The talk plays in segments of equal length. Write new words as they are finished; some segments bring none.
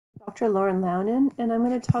Dr. Lauren Launen, and I'm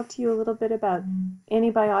going to talk to you a little bit about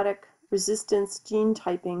antibiotic resistance gene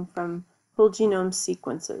typing from whole genome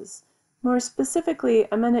sequences. More specifically,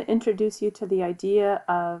 I'm going to introduce you to the idea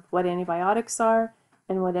of what antibiotics are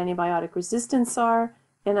and what antibiotic resistance are,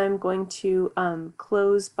 and I'm going to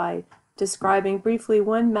close by describing briefly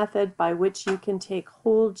one method by which you can take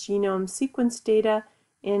whole genome sequence data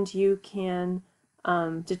and you can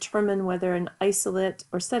determine whether an isolate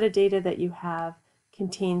or set of data that you have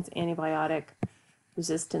contains antibiotic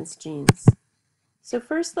resistance genes. So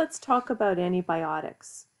first let's talk about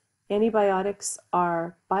antibiotics. Antibiotics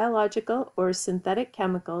are biological or synthetic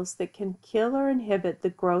chemicals that can kill or inhibit the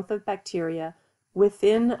growth of bacteria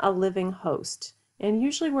within a living host. And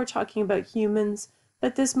usually we're talking about humans,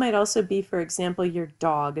 but this might also be, for example, your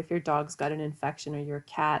dog, if your dog's got an infection, or your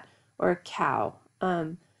cat, or a cow.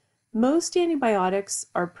 Most antibiotics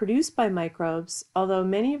are produced by microbes, although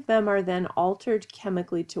many of them are then altered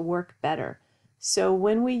chemically to work better. So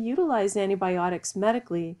when we utilize antibiotics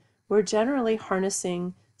medically, we're generally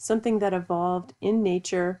harnessing something that evolved in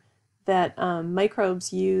nature that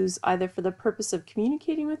microbes use either for the purpose of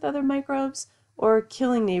communicating with other microbes or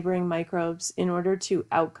killing neighboring microbes in order to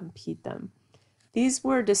outcompete them. These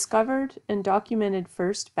were discovered and documented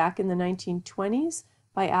first back in the 1920s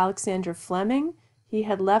by Alexander Fleming. He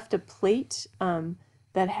had left a plate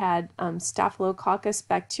that had Staphylococcus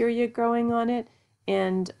bacteria growing on it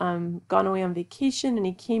and gone away on vacation, and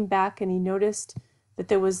he came back and he noticed that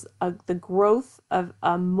there was the growth of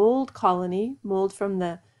a mold colony, mold from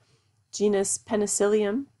the genus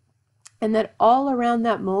Penicillium, and that all around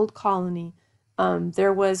that mold colony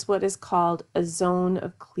there was what is called a zone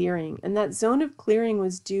of clearing. And that zone of clearing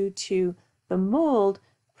was due to the mold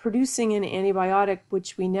producing an antibiotic,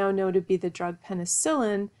 which we now know to be the drug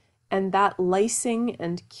penicillin, and that lysing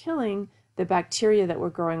and killing the bacteria that were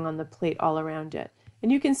growing on the plate all around it.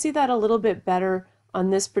 And you can see that a little bit better on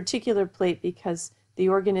this particular plate because the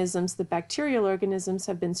organisms, the bacterial organisms,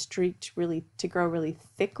 have been streaked really to grow really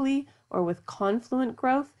thickly or with confluent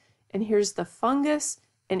growth. And here's the fungus,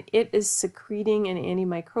 and it is secreting an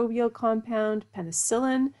antimicrobial compound,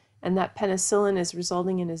 penicillin, and that penicillin is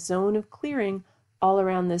resulting in a zone of clearing all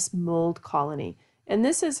around this mold colony. And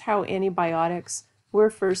this is how antibiotics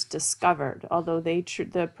were first discovered, although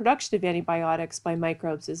the production of antibiotics by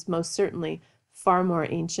microbes is most certainly far more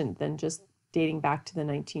ancient than just dating back to the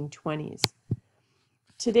 1920s.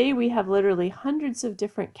 Today we have literally hundreds of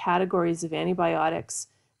different categories of antibiotics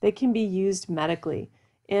that can be used medically.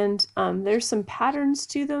 And there's some patterns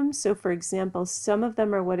to them. So for example, some of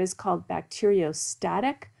them are what is called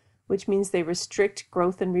bacteriostatic, which means they restrict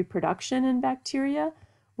growth and reproduction in bacteria,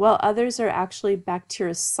 while others are actually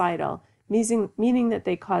bactericidal, meaning that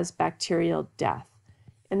they cause bacterial death.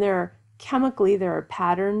 And chemically, there are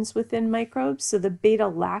patterns within microbes. So the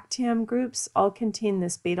beta-lactam groups all contain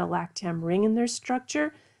this beta-lactam ring in their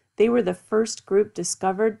structure. They were the first group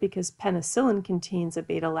discovered because penicillin contains a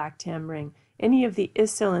beta-lactam ring. Any of the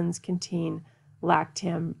icillins contain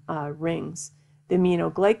lactam rings. The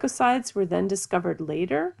aminoglycosides were then discovered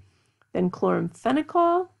later. Then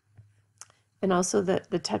chloramphenicol, and also the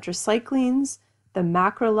tetracyclines. The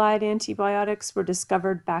macrolide antibiotics were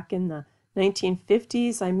discovered back in the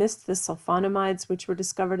 1950s. I missed the sulfonamides, which were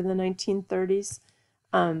discovered in the 1930s.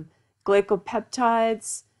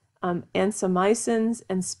 Glycopeptides, ansamycins,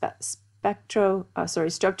 and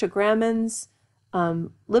streptogramins,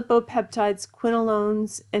 lipopeptides,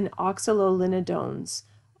 quinolones, and oxalolinidones.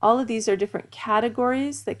 All of these are different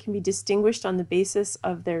categories that can be distinguished on the basis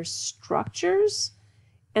of their structures,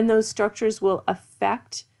 and those structures will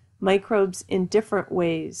affect microbes in different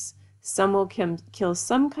ways. Some will kill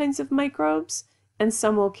some kinds of microbes, and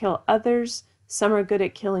some will kill others. Some are good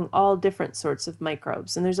at killing all different sorts of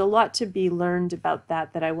microbes, and there's a lot to be learned about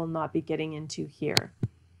that I will not be getting into here.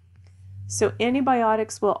 So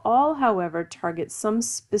antibiotics will all, however, target some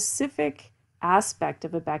specific aspect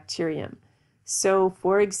of a bacterium. So,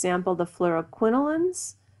 for example, the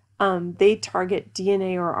fluoroquinolines, they target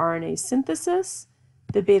DNA or RNA synthesis.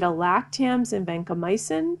 The beta-lactams and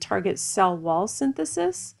vancomycin target cell wall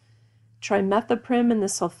synthesis. Trimethoprim and the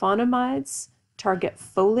sulfonamides target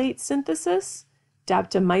folate synthesis.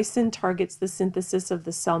 Daptomycin targets the synthesis of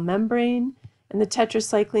the cell membrane. And the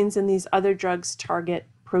tetracyclines and these other drugs target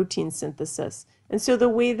protein synthesis. And so the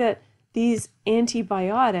way that these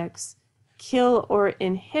antibiotics kill or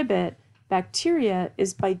inhibit bacteria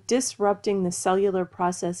is by disrupting the cellular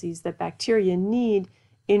processes that bacteria need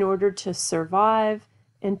in order to survive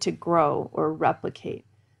and to grow or replicate.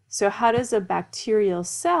 So how does a bacterial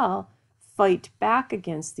cell fight back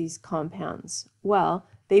against these compounds? Well,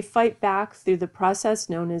 they fight back through the process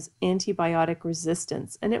known as antibiotic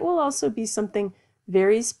resistance. And it will also be something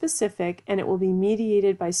very specific, and it will be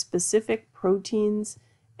mediated by specific proteins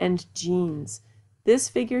and genes. This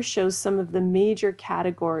figure shows some of the major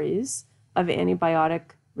categories of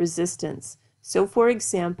antibiotic resistance. So for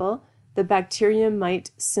example, the bacterium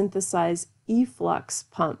might synthesize efflux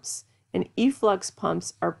pumps. And efflux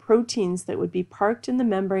pumps are proteins that would be parked in the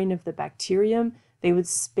membrane of the bacterium. They would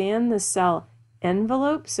span the cell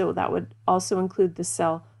envelope, so that would also include the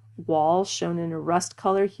cell wall shown in a rust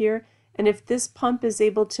color here. And if this pump is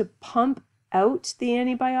able to pump out the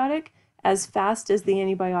antibiotic as fast as the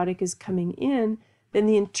antibiotic is coming in, then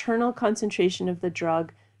the internal concentration of the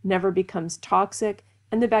drug never becomes toxic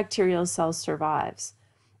and the bacterial cell survives.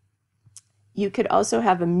 You could also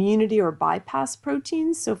have immunity or bypass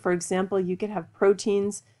proteins. So for example, you could have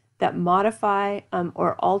proteins that modify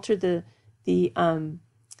or alter the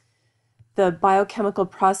biochemical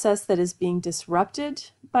process that is being disrupted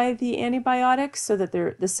by the antibiotics, so that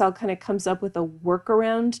the cell kind of comes up with a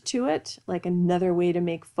workaround to it, like another way to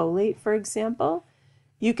make folate, for example.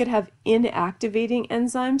 You could have inactivating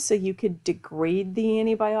enzymes, so you could degrade the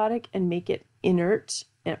antibiotic and make it inert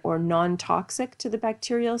or non-toxic to the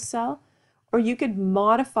bacterial cell. Or you could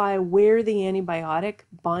modify where the antibiotic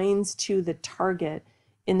binds to the target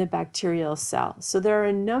in the bacterial cell. So there are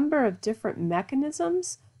a number of different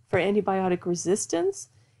mechanisms for antibiotic resistance,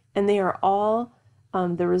 and they are all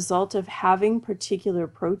the result of having particular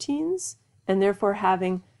proteins and therefore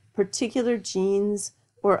having particular genes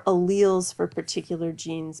or alleles for particular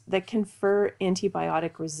genes that confer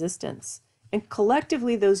antibiotic resistance. And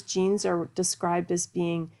collectively, those genes are described as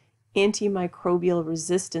being antimicrobial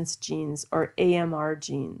resistance genes, or AMR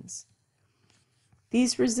genes.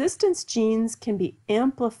 These resistance genes can be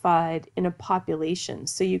amplified in a population.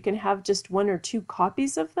 So you can have just one or two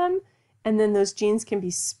copies of them, and then those genes can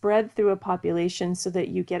be spread through a population so that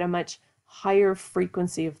you get a much higher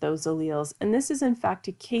frequency of those alleles. And this is in fact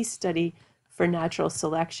a case study for natural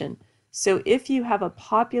selection. So if you have a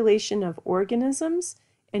population of organisms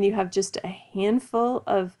and you have just a handful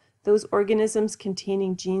of those organisms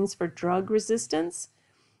containing genes for drug resistance,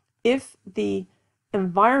 if the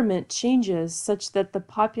environment changes such that the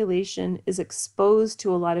population is exposed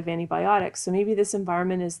to a lot of antibiotics, so maybe this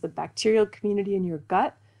environment is the bacterial community in your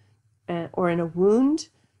gut or in a wound,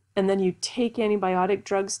 and then you take antibiotic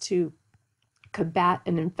drugs to combat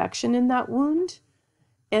an infection in that wound,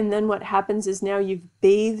 and then what happens is now you've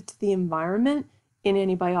bathed the environment in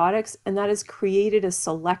antibiotics, and that has created a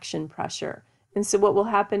selection pressure. And so what will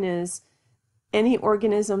happen is any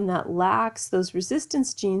organism that lacks those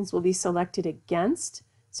resistance genes will be selected against.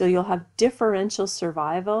 So you'll have differential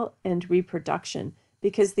survival and reproduction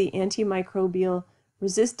because the antimicrobial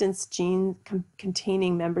resistance gene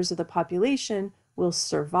containing members of the population will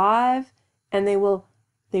survive, and they will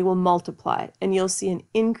multiply. And you'll see an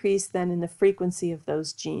increase then in the frequency of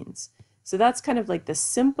those genes. So that's kind of like the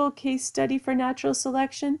simple case study for natural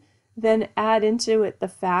selection. Then add into it the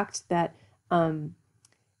fact that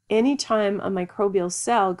anytime a microbial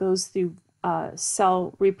cell goes through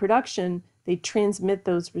cell reproduction, they transmit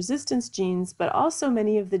those resistance genes, but also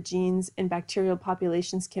many of the genes in bacterial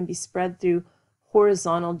populations can be spread through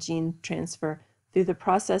horizontal gene transfer through the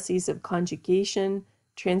processes of conjugation,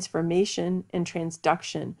 transformation, and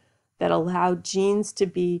transduction that allow genes to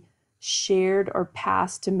be shared or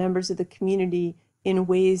passed to members of the community in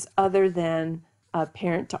ways other than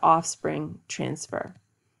parent to offspring transfer.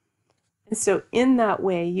 And so in that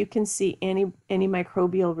way, you can see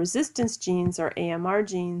antimicrobial resistance genes, or AMR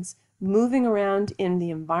genes, moving around in the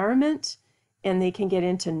environment, and they can get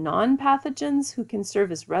into non-pathogens who can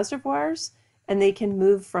serve as reservoirs, and they can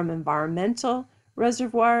move from environmental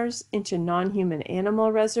reservoirs into non-human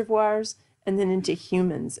animal reservoirs, and then into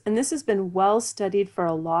humans. And this has been well studied for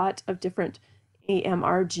a lot of different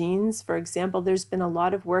AMR genes. For example, there's been a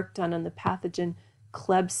lot of work done on the pathogen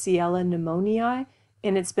Klebsiella pneumoniae,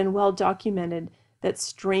 and it's been well documented that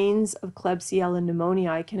strains of Klebsiella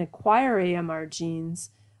pneumoniae can acquire AMR genes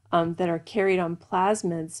that are carried on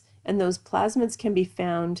plasmids, and those plasmids can be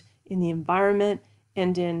found in the environment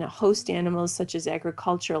and in host animals such as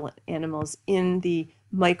agricultural animals in the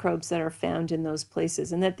microbes that are found in those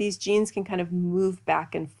places, and that these genes can kind of move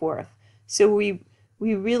back and forth. So we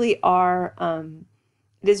really are,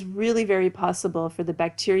 it is really very possible for the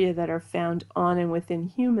bacteria that are found on and within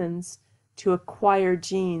humans to acquire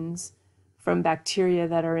genes from bacteria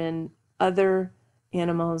that are in other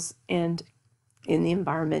animals and in the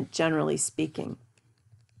environment, generally speaking.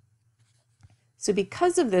 So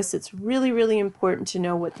because of this, it's really, really important to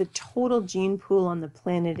know what the total gene pool on the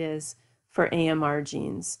planet is for AMR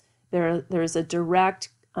genes. There is a direct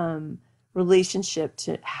relationship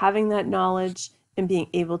to having that knowledge and being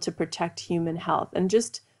able to protect human health. And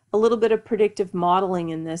just a little bit of predictive modeling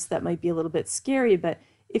in this that might be a little bit scary, but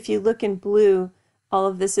if you look in blue, all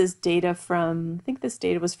of this is data from, I think this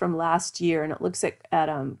data was from last year, and it looks at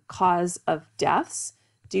cause of deaths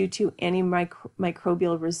due to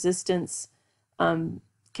antimicrobial resistance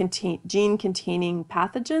gene-containing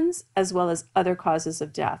pathogens, as well as other causes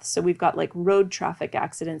of death. So we've got like road traffic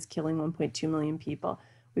accidents killing 1.2 million people.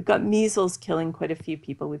 We've got measles killing quite a few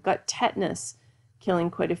people. We've got tetanus killing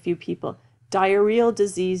quite a few people. Diarrheal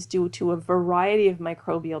disease due to a variety of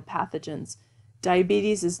microbial pathogens.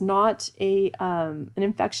 Diabetes is not an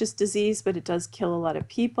infectious disease, but it does kill a lot of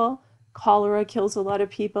people. Cholera kills a lot of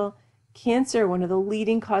people. Cancer, one of the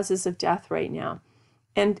leading causes of death right now.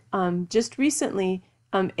 And just recently,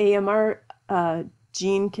 AMR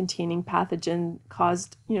gene-containing pathogen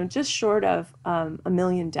caused, just short of 1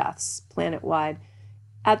 million deaths planet-wide.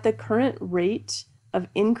 At the current rate of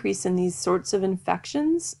increase in these sorts of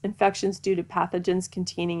infections due to pathogens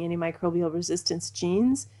containing antimicrobial resistance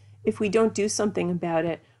genes, if we don't do something about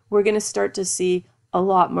it, we're going to start to see a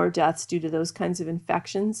lot more deaths due to those kinds of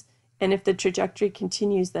infections. And if the trajectory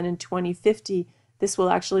continues, then in 2050, this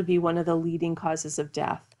will actually be one of the leading causes of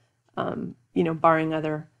death, barring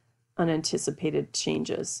other unanticipated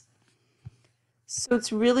changes. So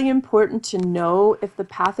it's really important to know if the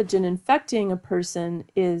pathogen infecting a person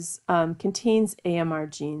contains AMR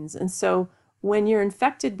genes. And so when you're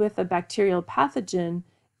infected with a bacterial pathogen,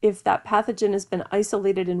 if that pathogen has been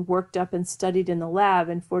isolated and worked up and studied in the lab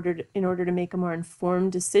in order to make a more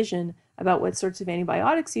informed decision about what sorts of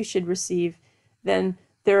antibiotics you should receive, then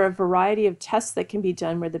there are a variety of tests that can be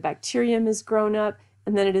done where the bacterium is grown up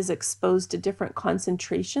and then it is exposed to different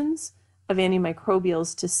concentrations of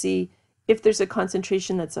antimicrobials to see if there's a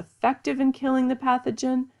concentration that's effective in killing the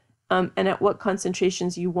pathogen, and at what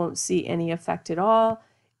concentrations you won't see any effect at all.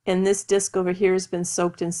 And this disc over here has been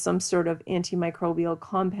soaked in some sort of antimicrobial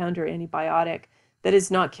compound or antibiotic that is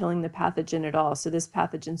not killing the pathogen at all. So this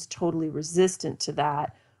pathogen's totally resistant to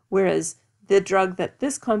that, whereas the drug that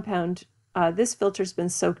this compound, this filter's been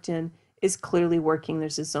soaked in, is clearly working.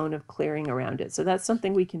 There's a zone of clearing around it. So that's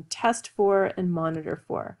something we can test for and monitor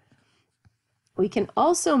for. We can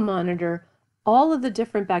also monitor all of the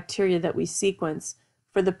different bacteria that we sequence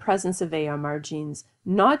for the presence of AMR genes,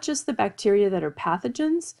 not just the bacteria that are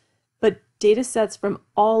pathogens, but data sets from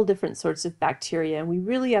all different sorts of bacteria. And we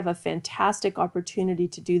really have a fantastic opportunity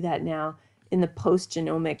to do that now in the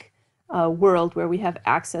post-genomic world, where we have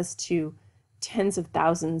access to tens of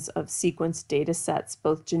thousands of sequenced data sets,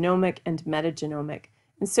 both genomic and metagenomic.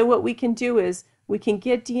 And so what we can do is we can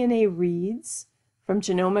get DNA reads from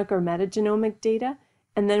genomic or metagenomic data,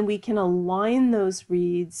 and then we can align those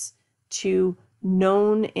reads to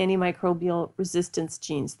known antimicrobial resistance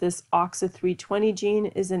genes. This OXA320 gene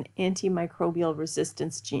is an antimicrobial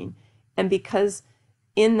resistance gene. And because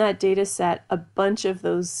in that data set, a bunch of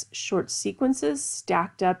those short sequences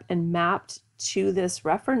stacked up and mapped to this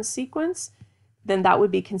reference sequence, then that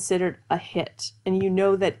would be considered a hit. And you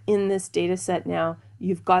know that in this data set now,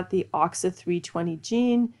 you've got the OXA320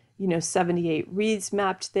 gene, 78 reads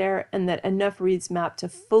mapped there, and that enough reads mapped to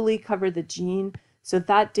fully cover the gene. So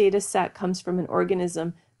that data set comes from an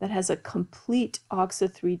organism that has a complete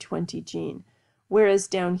OXA320 gene. Whereas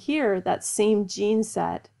down here, that same gene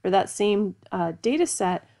set, or that same data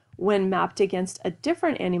set, when mapped against a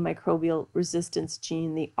different antimicrobial resistance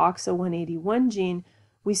gene, the OXA181 gene,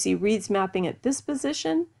 we see reads mapping at this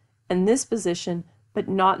position and this position, but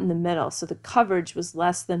not in the middle. So the coverage was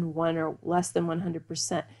less than 1 or less than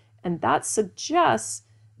 100%. And that suggests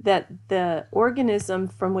that the organism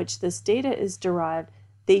from which this data is derived,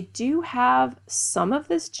 they do have some of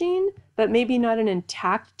this gene, but maybe not an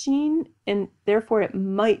intact gene, and therefore it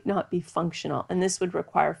might not be functional, and this would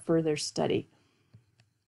require further study.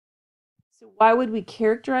 So why would we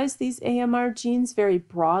characterize these AMR genes very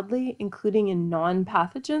broadly, including in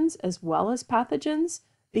non-pathogens as well as pathogens?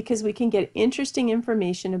 Because we can get interesting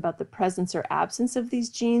information about the presence or absence of these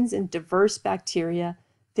genes in diverse bacteria,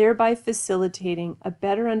 thereby facilitating a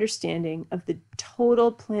better understanding of the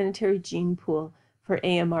total planetary gene pool for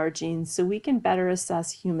AMR genes so we can better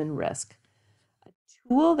assess human risk.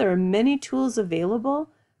 There are many tools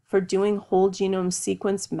available for doing whole genome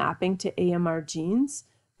sequence mapping to AMR genes,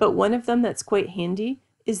 but one of them that's quite handy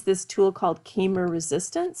is this tool called kmer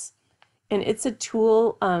resistance. And it's a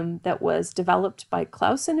tool that was developed by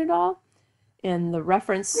Clausen et al. And the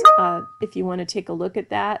reference, if you want to take a look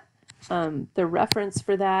at that, the reference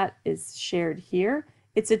for that is shared here.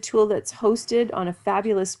 It's a tool that's hosted on a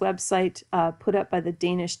fabulous website put up by the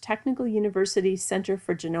Danish Technical University Center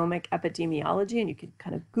for Genomic Epidemiology, and you can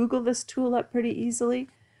kind of Google this tool up pretty easily.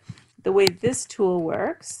 The way this tool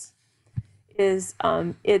works is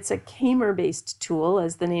it's a kmer-based tool,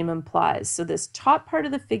 as the name implies. So this top part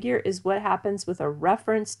of the figure is what happens with a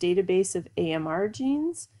reference database of AMR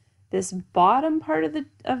genes. This bottom part of the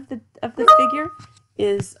figure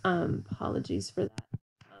is apologies for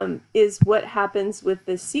that. Is what happens with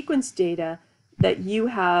the sequence data that you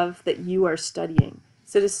have that you are studying.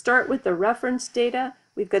 So to start with the reference data,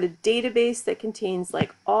 we've got a database that contains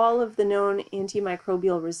like all of the known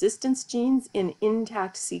antimicrobial resistance genes in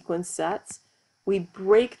intact sequence sets. We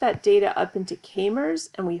break that data up into kmers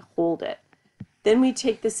and we hold it. Then we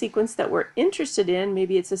take the sequence that we're interested in,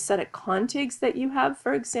 maybe it's a set of contigs that you have,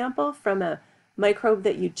 for example, from a microbe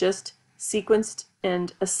that you just sequenced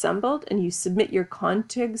and assembled, and you submit your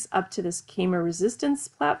contigs up to this kmer resistance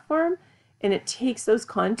platform, and it takes those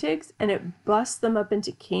contigs and it busts them up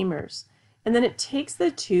into kmers. And then it takes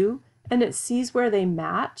the two and it sees where they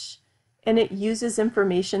match, and it uses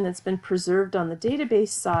information that's been preserved on the database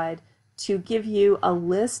side to give you a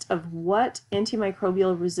list of what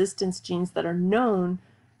antimicrobial resistance genes that are known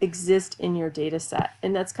exist in your data set.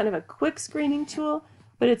 And that's kind of a quick screening tool,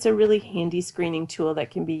 but it's a really handy screening tool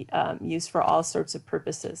that can be used for all sorts of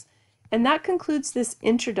purposes. And that concludes this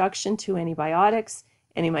introduction to antibiotics,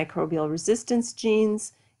 antimicrobial resistance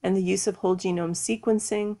genes, and the use of whole genome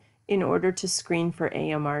sequencing in order to screen for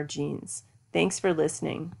AMR genes. Thanks for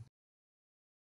listening.